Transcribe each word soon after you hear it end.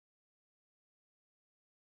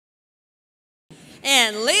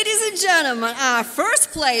And ladies and gentlemen, our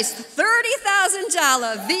first place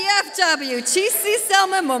 $30,000 VFW T.C.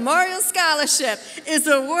 Selman Memorial Scholarship is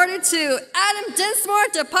awarded to Adam Dinsmore,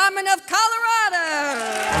 Department of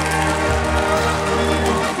Colorado.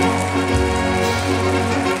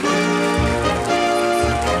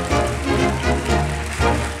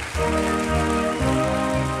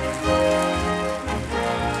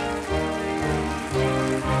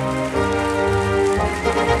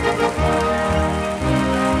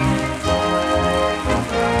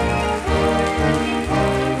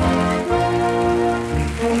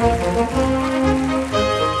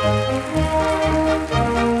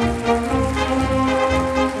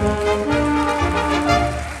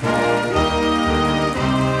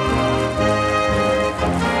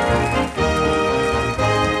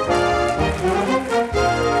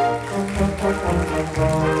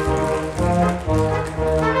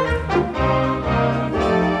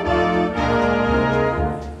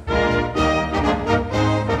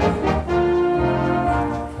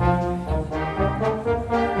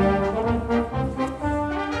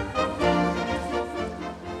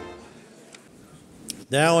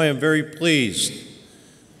 Now I am very pleased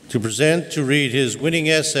to present to read his winning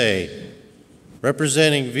essay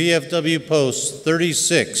representing VFW Post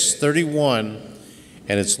 3631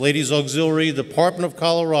 and its Ladies Auxiliary, Department of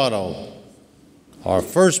Colorado. Our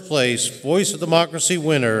first place Voice of Democracy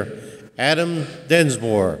winner, Adam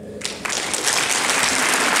Dinsmore.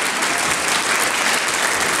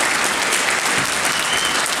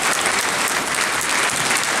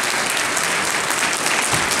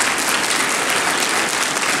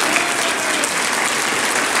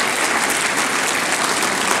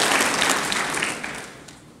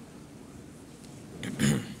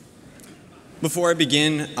 Before I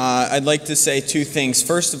begin, I'd like to say two things.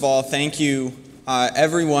 First of all, thank you,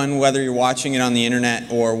 everyone, whether you're watching it on the internet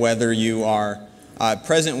or whether you are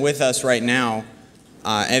present with us right now.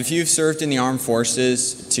 If you've served in the armed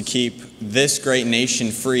forces to keep this great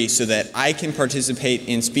nation free so that I can participate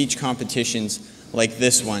in speech competitions like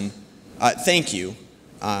this one, thank you.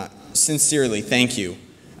 Sincerely, thank you.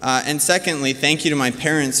 And secondly, thank you to my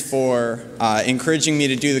parents for encouraging me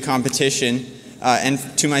to do the competition. And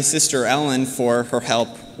to my sister Ellen for her help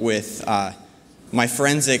with my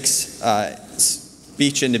forensics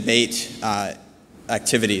speech and debate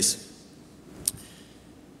activities.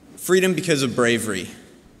 Freedom because of bravery.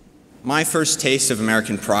 My first taste of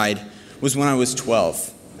American pride was when I was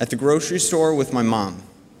 12 at the grocery store with my mom.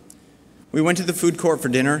 We went to the food court for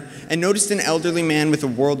dinner and noticed an elderly man with a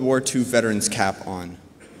World War II veteran's cap on.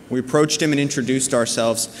 We approached him and introduced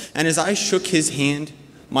ourselves, and as I shook his hand,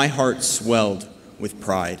 my heart swelled with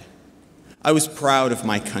pride. I was proud of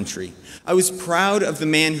my country. I was proud of the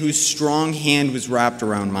man whose strong hand was wrapped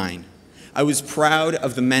around mine. I was proud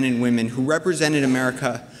of the men and women who represented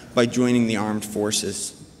America by joining the armed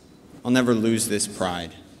forces. I'll never lose this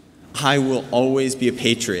pride. I will always be a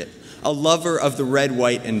patriot, a lover of the red,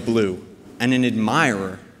 white, and blue, and an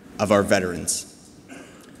admirer of our veterans.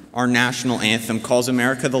 Our national anthem calls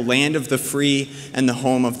America the land of the free and the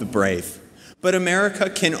home of the brave. But America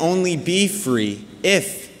can only be free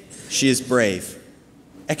if she is brave.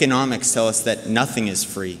 Economics tell us that nothing is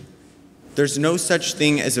free. There's no such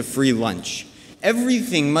thing as a free lunch.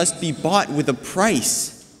 Everything must be bought with a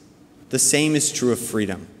price. The same is true of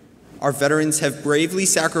freedom. Our veterans have bravely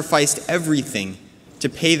sacrificed everything to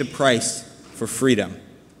pay the price for freedom.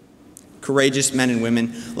 Courageous men and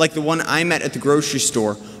women, like the one I met at the grocery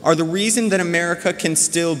store, are the reason that America can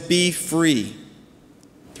still be free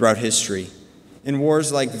throughout history. In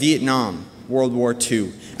wars like Vietnam, World War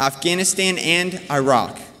II, Afghanistan, and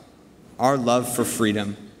Iraq, our love for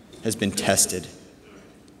freedom has been tested.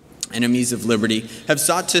 Enemies of liberty have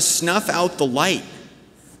sought to snuff out the light.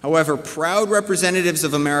 However, proud representatives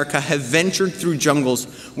of America have ventured through jungles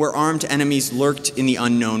where armed enemies lurked in the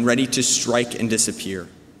unknown, ready to strike and disappear.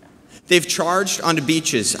 They've charged onto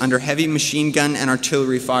beaches under heavy machine gun and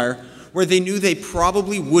artillery fire where they knew they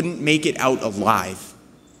probably wouldn't make it out alive.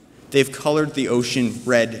 They've colored the ocean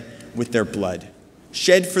red with their blood,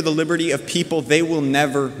 shed for the liberty of people they will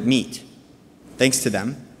never meet. Thanks to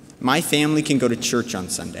them, my family can go to church on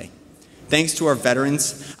Sunday. Thanks to our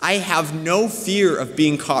veterans, I have no fear of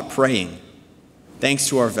being caught praying. Thanks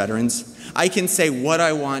to our veterans, I can say what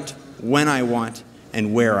I want, when I want,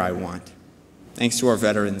 and where I want. Thanks to our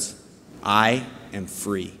veterans, I am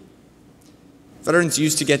free. Veterans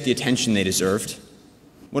used to get the attention they deserved.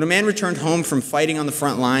 When a man returned home from fighting on the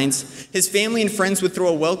front lines, his family and friends would throw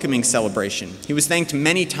a welcoming celebration. He was thanked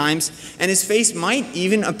many times, and his face might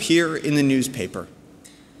even appear in the newspaper.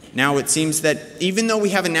 Now it seems that even though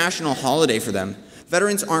we have a national holiday for them,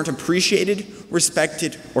 Veterans aren't appreciated,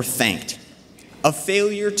 respected, or thanked. A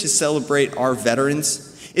failure to celebrate our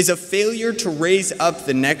veterans is a failure to raise up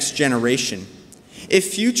the next generation.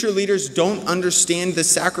 If future leaders don't understand the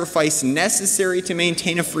sacrifice necessary to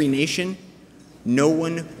maintain a free nation, no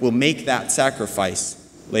one will make that sacrifice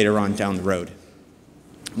later on down the road.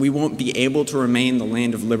 We won't be able to remain the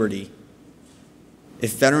land of liberty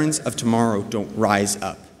if veterans of tomorrow don't rise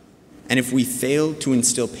up, and if we fail to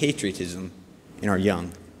instill patriotism in our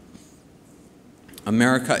young.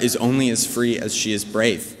 America is only as free as she is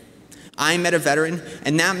brave. I met a veteran,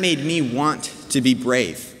 and that made me want to be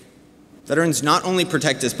brave. Veterans not only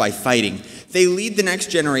protect us by fighting, they lead the next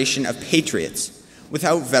generation of patriots.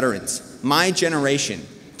 Without veterans, my generation,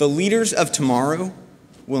 the leaders of tomorrow,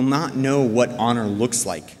 will not know what honor looks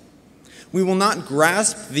like. We will not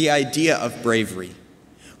grasp the idea of bravery.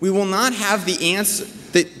 We will not have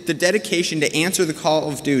the dedication to answer the call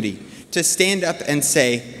of duty, to stand up and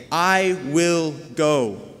say, "I will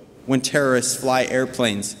go," when terrorists fly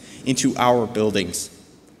airplanes into our buildings.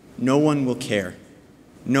 No one will care.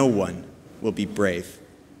 No one will be brave.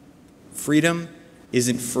 Freedom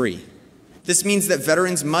isn't free. This means that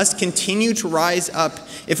veterans must continue to rise up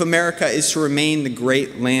if America is to remain the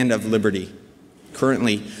great land of liberty.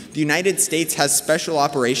 Currently, the United States has special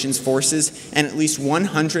operations forces in at least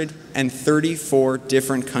 134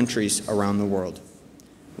 different countries around the world.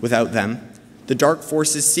 Without them, the dark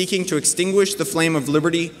forces seeking to extinguish the flame of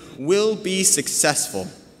liberty will be successful.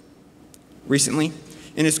 Recently,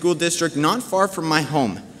 in a school district not far from my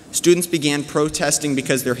home, students began protesting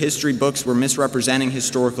because their history books were misrepresenting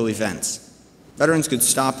historical events. Veterans could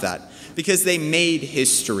stop that because they made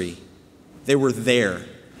history. They were there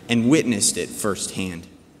and witnessed it firsthand.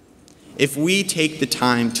 If we take the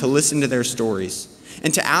time to listen to their stories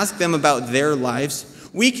and to ask them about their lives,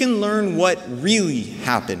 we can learn what really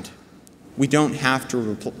happened. We don't have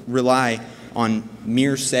to rely on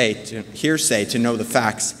hearsay to know the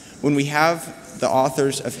facts when we have the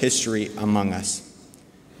authors of history among us.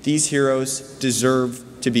 These heroes deserve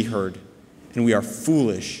to be heard, and we are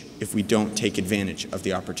foolish if we don't take advantage of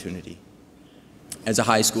the opportunity. As a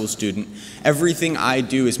high school student, everything I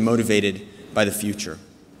do is motivated by the future.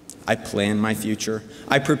 I plan my future,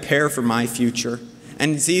 I prepare for my future,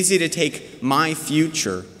 and it's easy to take my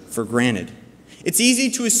future for granted. It's easy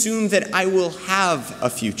to assume that I will have a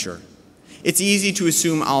future. It's easy to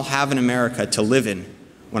assume I'll have an America to live in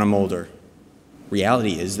when I'm older.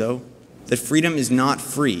 Reality is, though, that freedom is not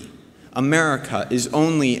free. America is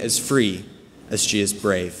only as free as she is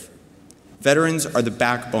brave. Veterans are the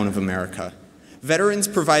backbone of America. Veterans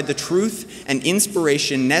provide the truth and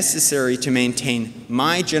inspiration necessary to maintain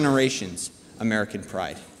my generation's American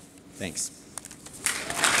pride. Thanks.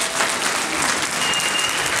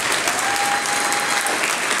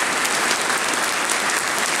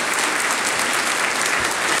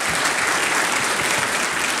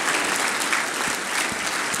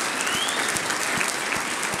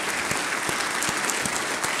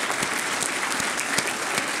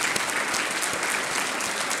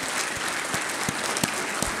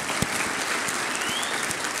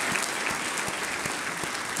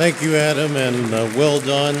 Thank you, Adam, and well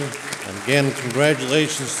done. And again,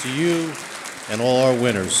 congratulations to you and all our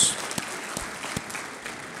winners.